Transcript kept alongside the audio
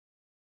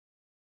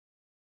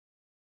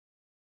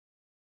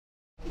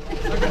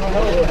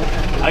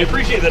I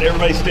appreciate that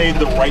everybody stayed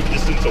the right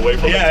distance away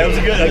from it. Yeah, it was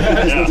a good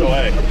distance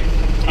away.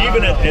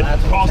 Even at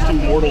cost to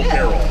mortal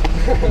peril.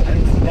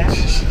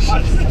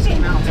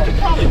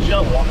 Probably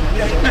jump. I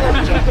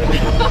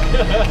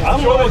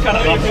don't know what kind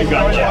of ups you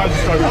got, Jeff.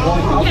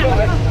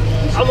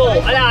 I'm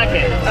old. I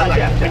can't.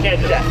 I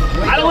can't do that.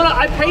 I don't want to.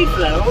 I paid for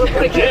that. I don't want to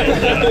break it.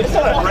 It's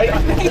not a break.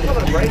 It's not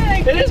a break.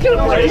 It is going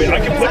to break. I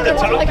can put the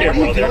top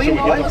camera on there so we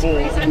get the full.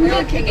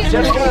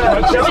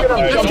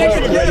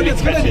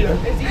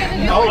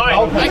 Alright,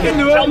 I can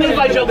do it. Tell me if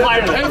I jump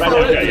higher than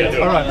that.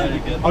 Alright,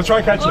 I'll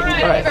try catch it.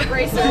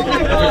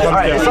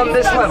 Alright, it's on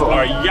this level.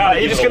 Alright, yeah. Are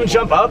you just going to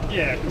jump up?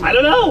 Yeah. I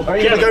don't know. Or are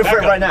you going to go for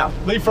it right now?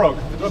 Leapfrog.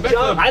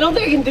 I don't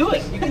think I can do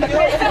it. I don't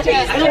think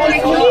I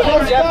can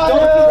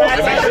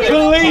do it.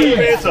 Believe.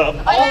 Hands up.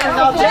 I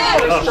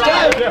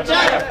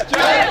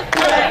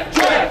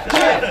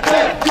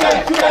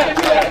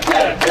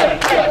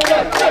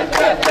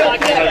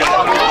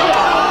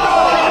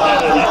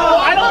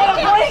don't want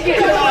to break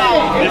it.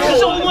 This is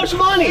so much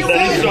money.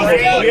 That is so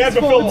cool. We have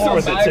to film more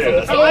with it too.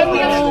 Where's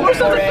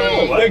the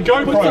film? They're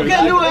GoPros.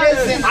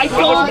 I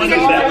don't think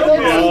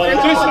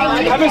that. Just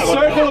have a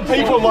circle of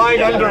people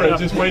lying under it,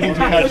 just waiting to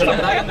catch it.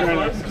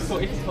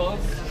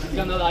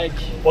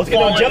 Well,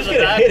 Jeff's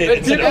gonna hit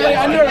it.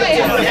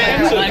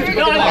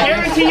 No, I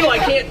guarantee you I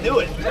can't do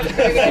it.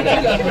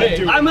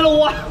 I'm gonna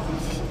watch.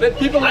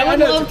 I would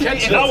love to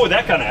catch it. Not with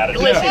that kind of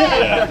attitude.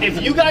 Listen,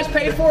 if you guys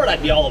paid for it,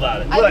 I'd be all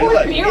about it.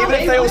 Look, even if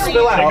they all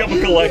spill out, Pick up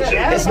a collection.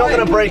 it's not going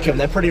to break them.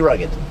 They're pretty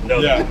rugged. No.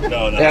 Yeah,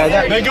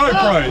 They're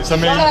GoPros. I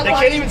mean, They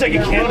can't even take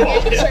a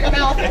cannonball.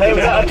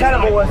 a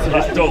cannibal wants to.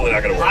 It's totally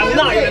not gonna work. I'm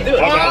not gonna do it.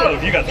 I don't know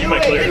if you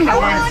might clear it.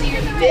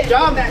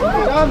 Jump.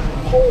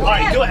 All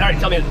right, do it. All right,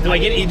 tell me. Do I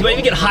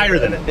even get higher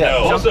than it?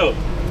 No. Also,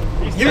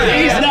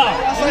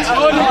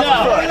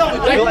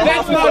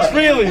 That's not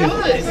really.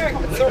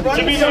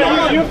 to be fair,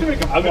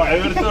 I'm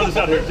gonna throw this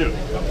out here too.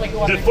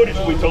 The footage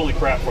will be totally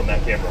crap from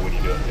that camera when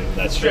you do it too.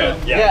 That's true.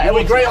 Yeah, it'll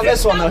be great on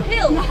this one though.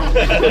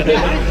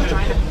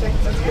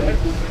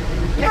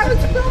 Yeah,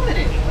 it's filming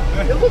it.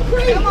 It looked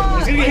great. Come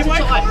on.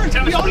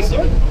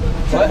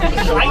 I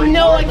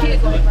know I can't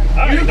do it.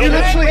 You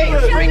literally hit the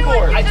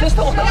springboard. I just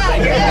don't know.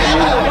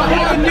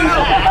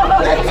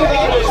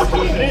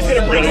 He's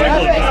gonna bring it. You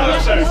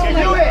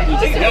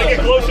gotta get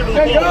closer to the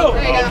pole. Oh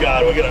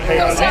God, we're gonna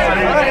hang on. It's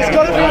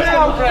got to be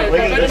now.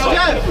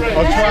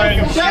 I'll try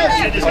and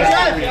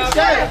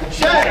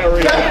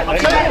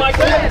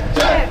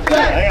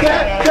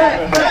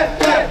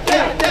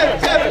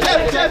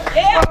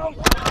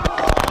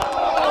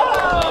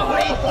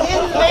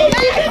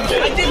I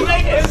didn't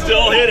make it.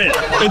 Still hit it.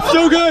 It's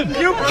so good.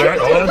 You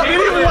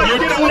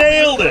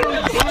nailed it.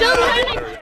 Still